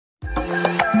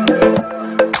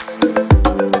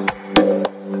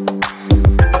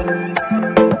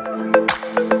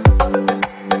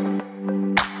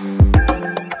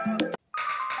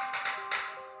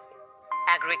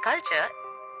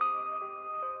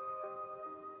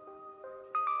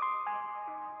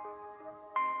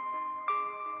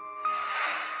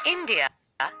India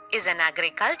is an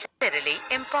agriculturally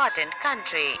important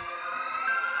country.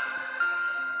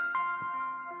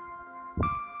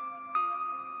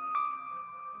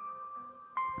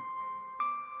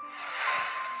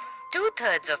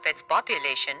 Two-thirds of its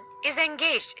population is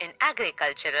engaged in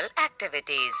agricultural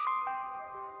activities.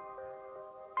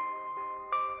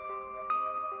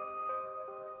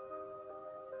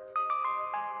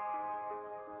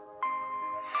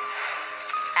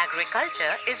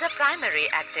 Agriculture is a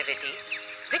primary activity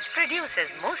which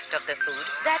produces most of the food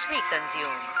that we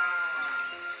consume.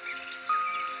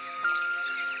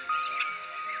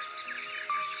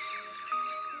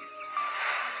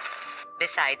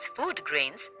 Besides food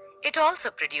grains, it also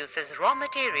produces raw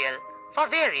material for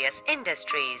various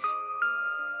industries.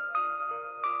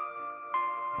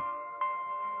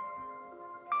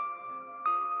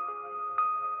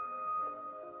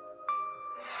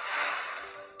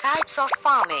 Types of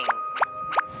farming.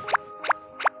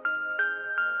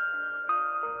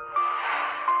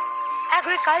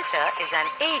 Agriculture is an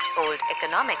age-old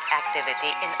economic activity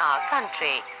in our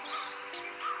country.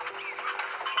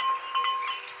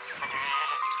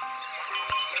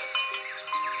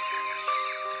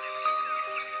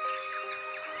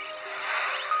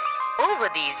 Over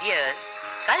these years,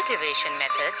 cultivation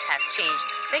methods have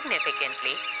changed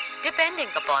significantly depending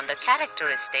upon the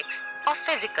characteristics of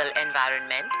physical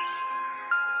environment,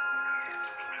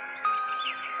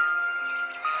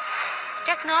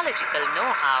 technological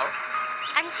know-how,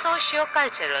 and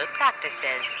socio-cultural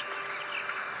practices.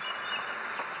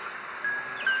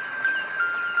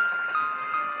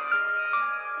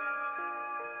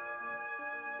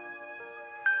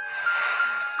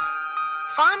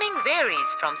 Farming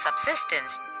varies from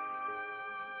subsistence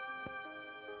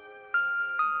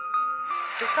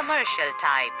to commercial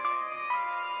type.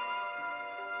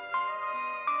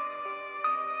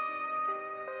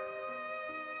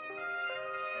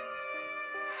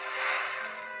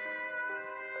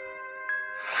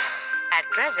 At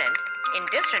present, in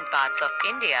different parts of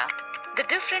India, the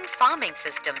different farming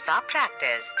systems are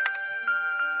practiced.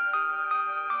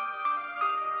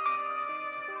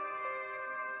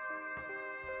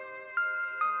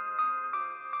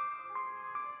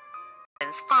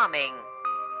 Farming.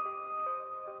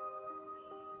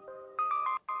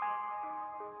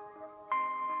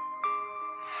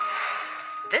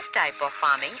 This type of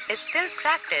farming is still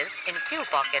practiced in few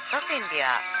pockets of India.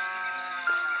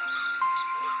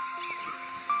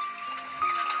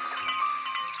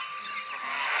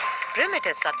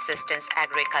 Primitive subsistence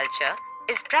agriculture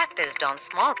is practiced on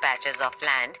small patches of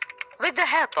land with the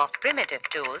help of primitive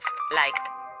tools like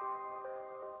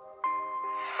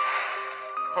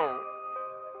hoe,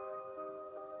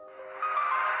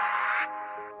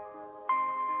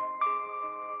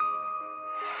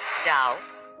 dhow,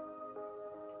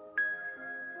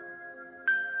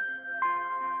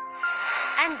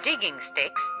 and digging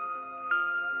sticks,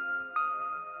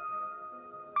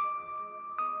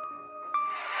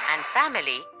 and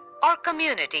family or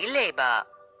community labor.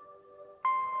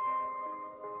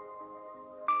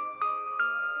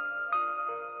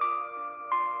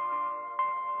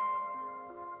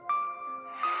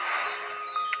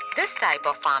 This type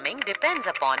of farming depends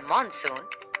upon monsoon,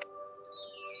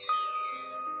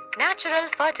 natural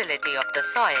fertility of the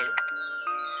soil,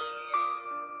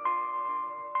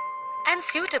 and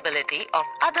suitability of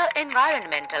other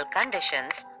environmental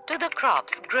conditions to the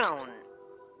crops grown.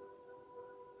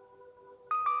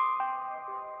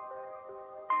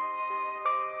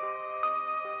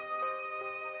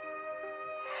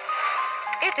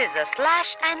 It is a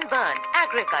slash and burn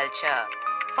agriculture.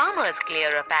 Farmers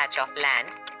clear a patch of land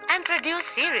and produce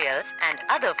cereals and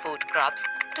other food crops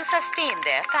to sustain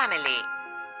their family.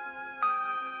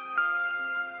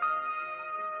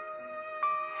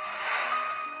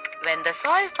 When the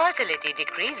soil fertility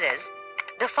decreases,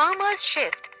 the farmers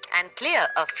shift and clear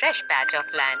a fresh patch of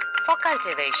land for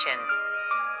cultivation.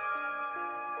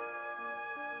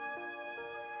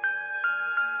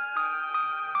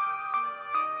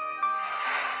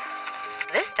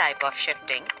 This type of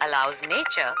shifting allows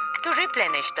nature to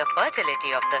replenish the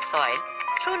fertility of the soil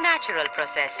through natural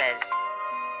processes.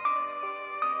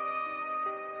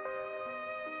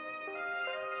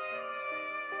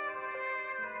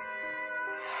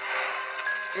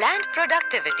 Land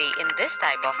productivity in this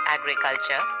type of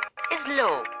agriculture is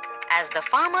low as the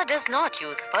farmer does not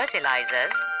use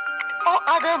fertilizers or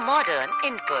other modern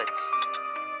inputs.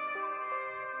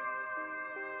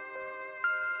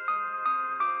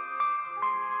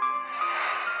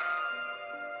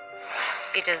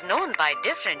 It is known by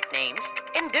different names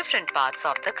in different parts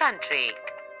of the country.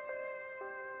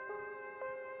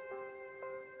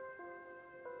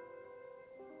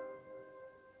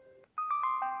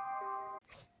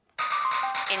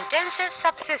 Intensive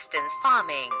subsistence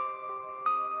farming.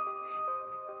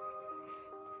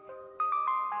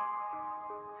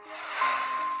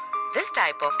 This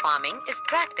type of farming is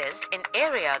practiced in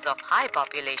areas of high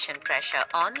population pressure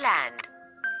on land.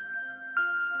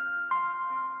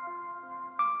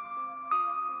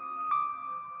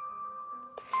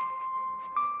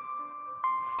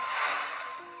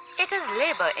 It is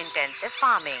labor-intensive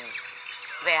farming,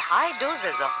 where high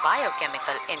doses of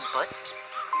biochemical inputs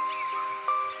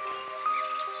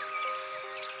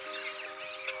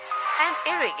and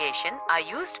irrigation are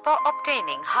used for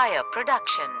obtaining higher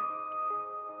production.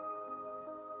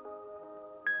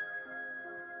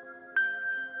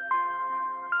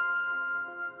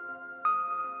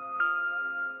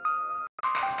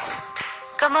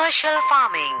 Commercial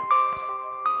farming.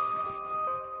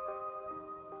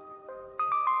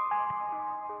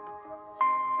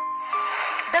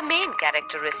 The main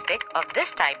characteristic of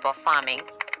this type of farming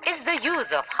is the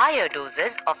use of higher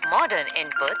doses of modern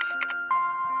inputs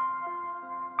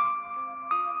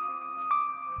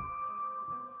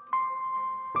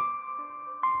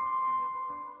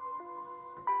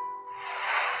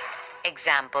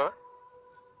Example,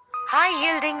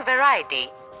 high-yielding variety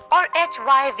or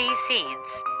HYV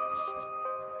seeds.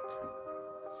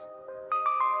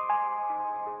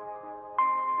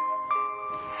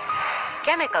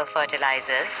 Chemical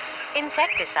fertilizers,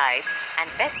 insecticides and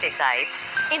pesticides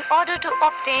in order to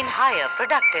obtain higher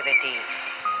productivity.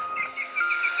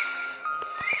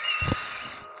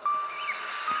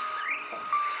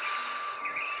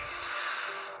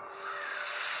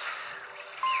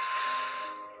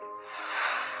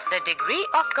 The degree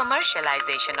of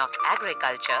commercialization of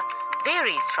agriculture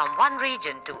varies from one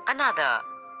region to another.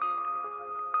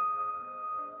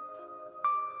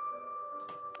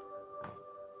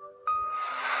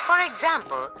 For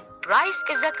example, rice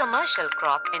is a commercial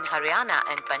crop in Haryana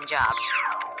and Punjab.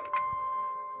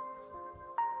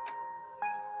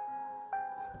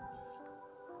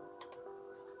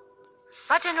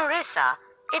 But in Orissa,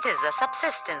 it is a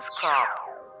subsistence crop.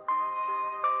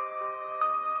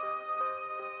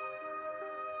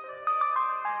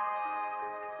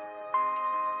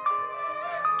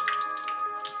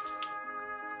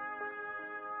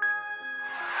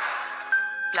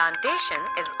 Plantation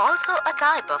is also a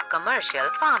type of commercial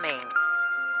farming.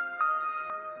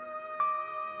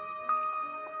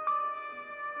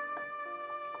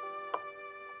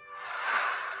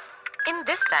 In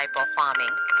this type of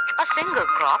farming, a single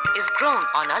crop is grown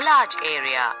on a large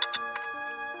area.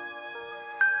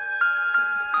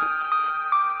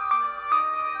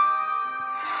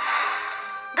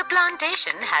 The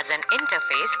plantation has an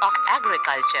interface of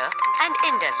agriculture and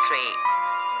industry.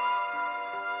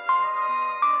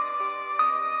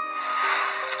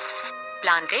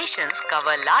 Plantations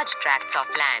cover large tracts of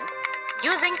land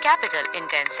using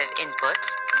capital-intensive inputs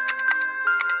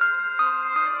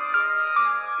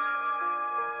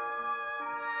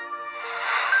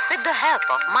with the help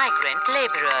of migrant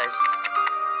laborers.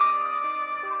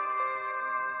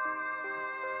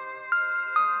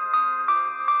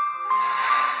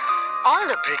 All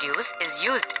the produce is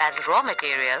used as raw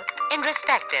material in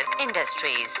respective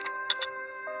industries.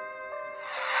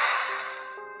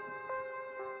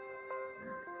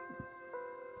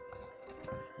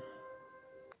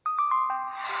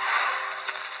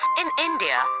 In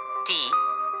India, tea,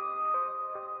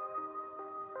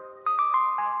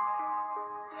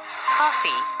 coffee,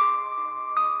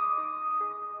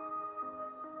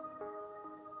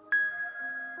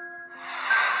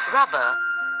 rubber,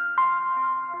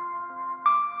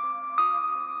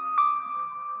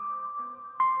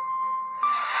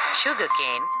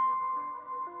 sugarcane,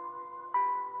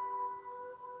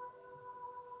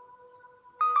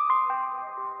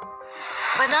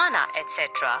 banana,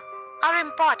 etc. are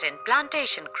important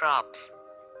plantation crops.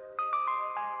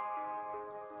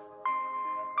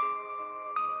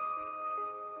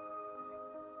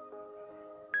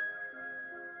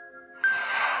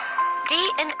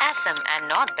 Tea in Assam and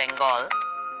North Bengal,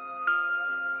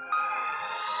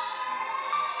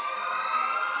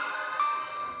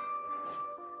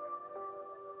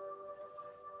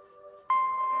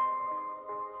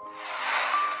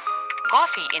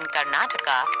 coffee in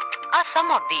Karnataka are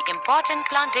some of the important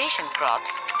plantation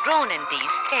crops grown in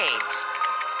these states.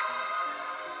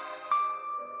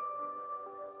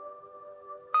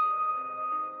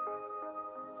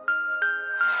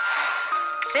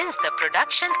 Since the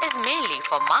production is mainly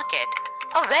for market,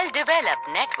 a well-developed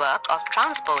network of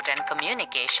transport and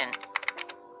communication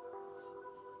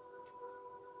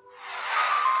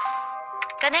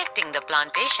connecting the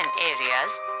plantation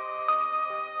areas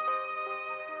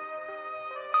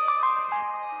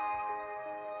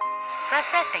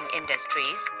processing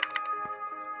industries,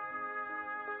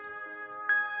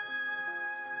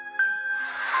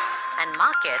 and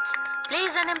markets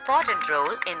plays an important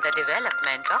role in the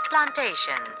development of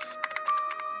plantations.